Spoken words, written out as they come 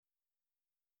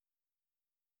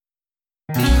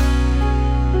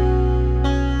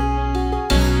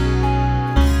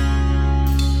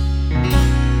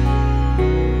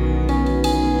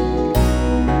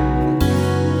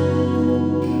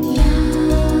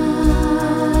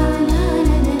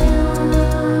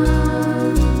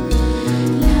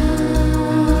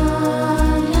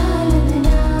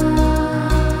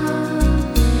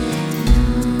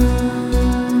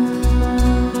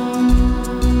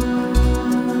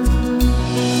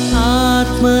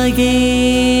ఆత్మయే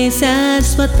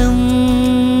శాశ్వతం,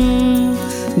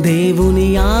 దేవుని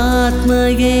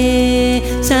ఆత్మయే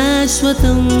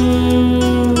శాశ్వతం,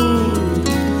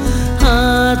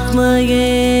 ఆత్మయే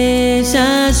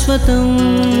శాశ్వతం,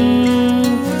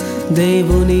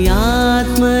 దేవుని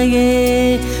ఆత్మయే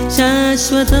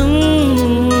శాశ్వతం.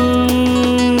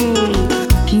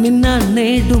 నిన్న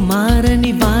నేడు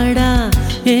మారని వాడా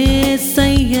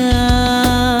యేసయ్యా,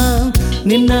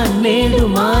 నిన్న నేడు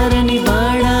మారని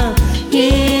వాడా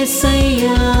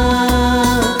యేసయ్యా,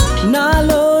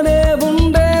 నాలోనే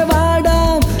ఉండేవాడా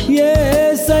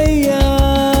యేసయ్యా,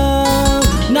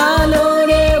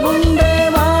 నాలోనే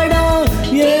ఉండేవాడా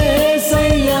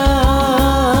యేసయ్యా.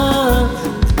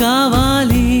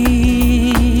 కావాలి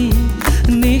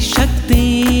నీ శక్తి,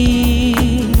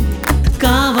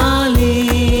 కావాలి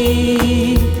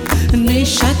నీ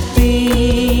శక్తి,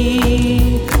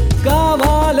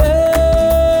 కావాలి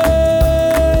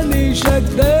నీ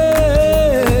శక్తి,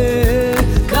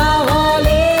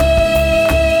 కావాలి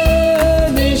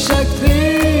నీ శక్తి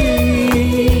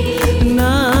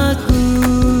నాకు,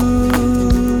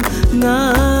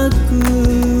 నాకు.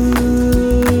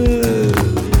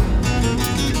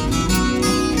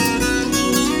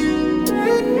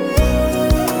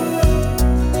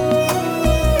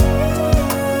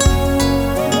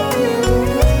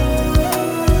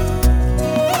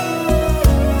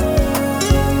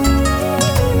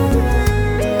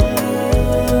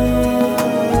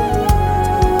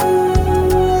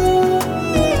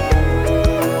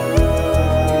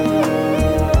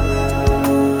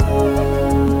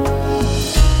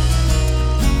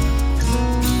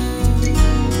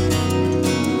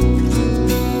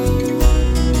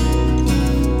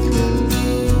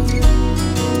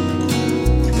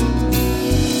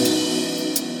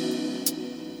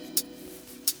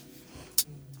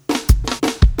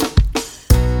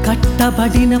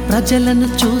 కట్టబడిన ప్రజలను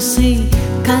చూసి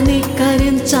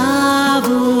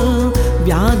కనికరించావు,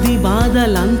 వ్యాధి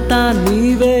బాధలంతా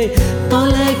నీవే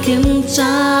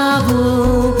తొలగించావు.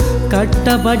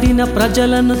 కట్టబడిన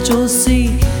ప్రజలను చూసి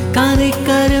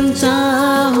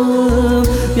కనికరించావు,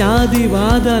 వ్యాధి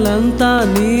బాధలంతా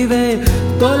నీవే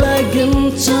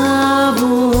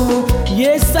తొలగించావు.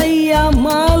 యేసయ్యా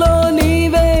మాలో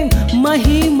నీవే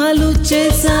మహిమలు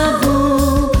చేశావు,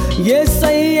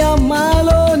 యేసయ్యా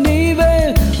మాలో నీవే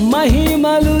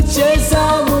మహిమలు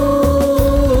చేశావు.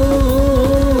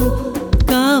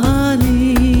 కావాలి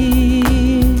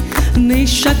నీ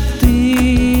శక్తి,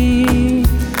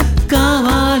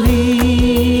 కావాలి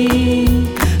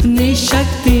నీ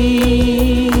శక్తి,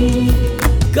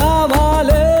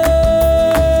 కావాలి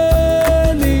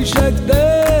నీ శక్తి,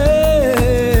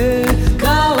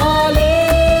 కావాలి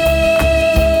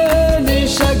నీ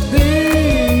శక్తి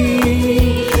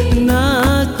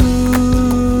నాకు,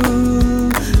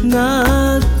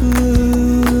 నాకు.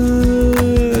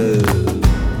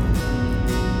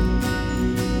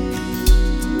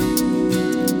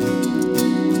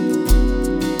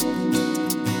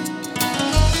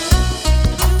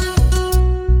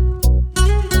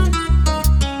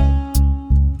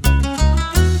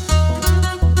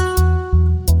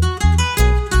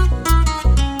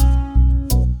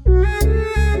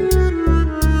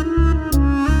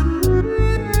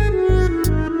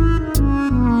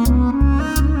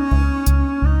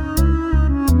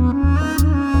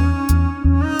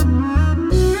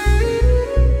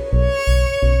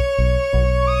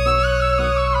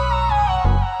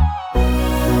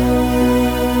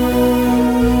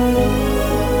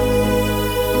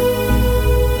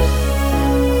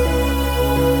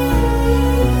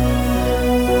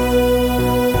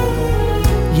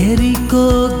 ఎరికో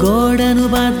గోడను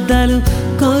బద్దలు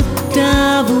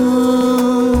కొట్టావు,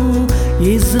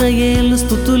 ఇజ్రాయేలు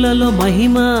స్తుతులలో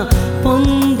మహిమ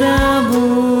పొందావు.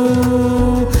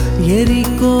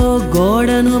 ఎరికో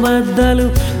గోడను బద్దలు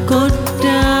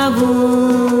కొట్టావు,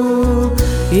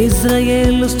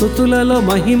 ఇజ్రాయేలు స్తుతులలో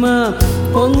మహిమ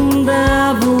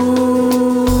పొందావు.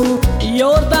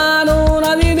 యోర్దాను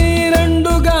నదిని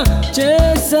రెండుగా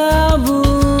చేశావు,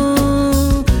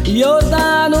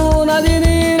 యోర్దాను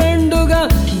నదిని రెండుగా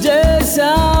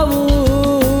చేశావు.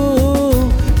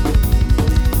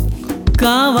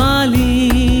 కావాలి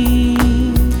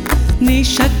నీ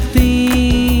శక్తి,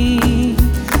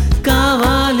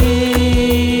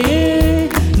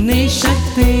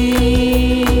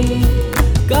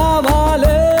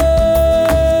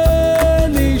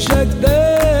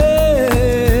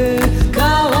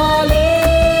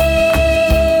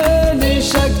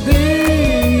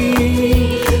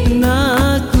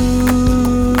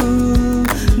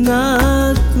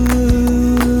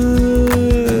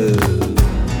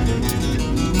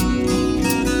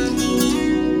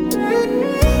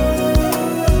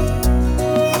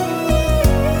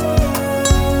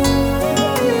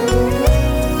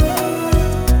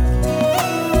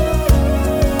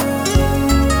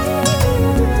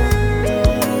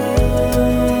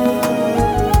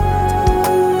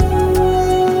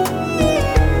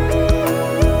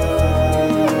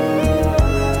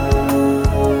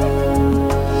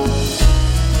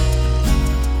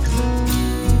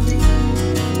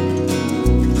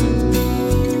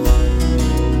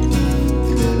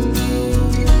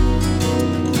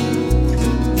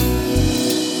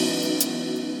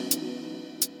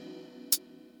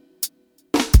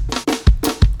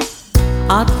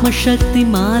 ఆత్మశక్తి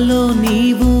మాలో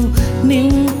నీవు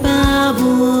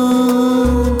నింపావు,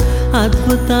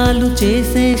 అద్భుతాలు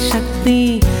చేసే శక్తి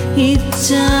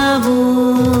ఇచ్చావు.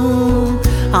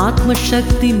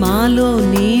 ఆత్మశక్తి మాలో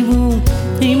నీవు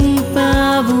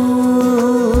నింపావు,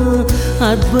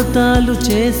 అద్భుతాలు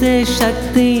చేసే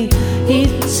శక్తి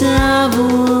ఇచ్చావు.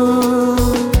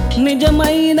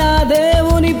 నిజమైన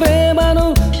దేవుని ప్రేమను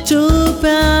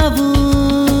చూపావు,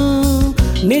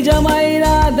 నిజమైన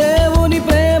దేవుని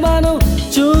ప్రేమను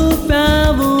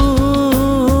చూపావు.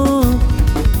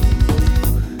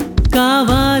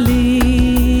 కావాలి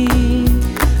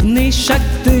నీ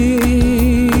శక్తి,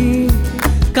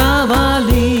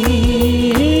 కావాలి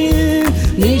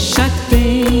నీ శక్తి,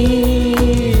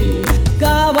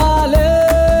 కావాలి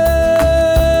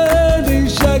నీ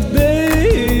శక్తి,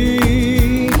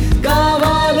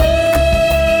 కావాలి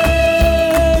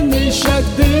నీ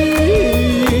శక్తి.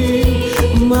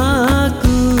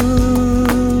 మాకు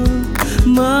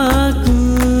మాకు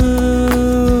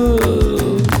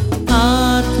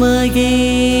ఆత్మయే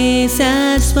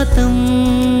శాశ్వతం,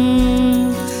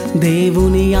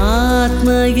 దేవుని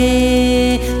ఆత్మయే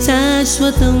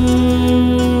శాశ్వతం,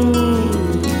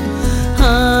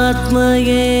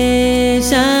 ఆత్మయే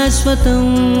శాశ్వతం,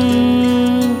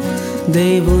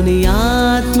 దేవుని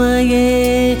ఆత్మయే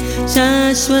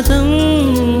శాశ్వతం.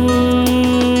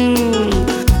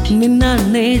 నిన్న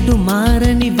నేడు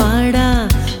మారని వాడా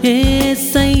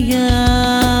యేసయ్యా,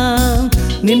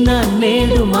 నిన్న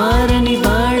నేడు మారని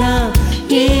వాడా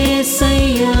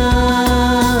యేసయ్యా.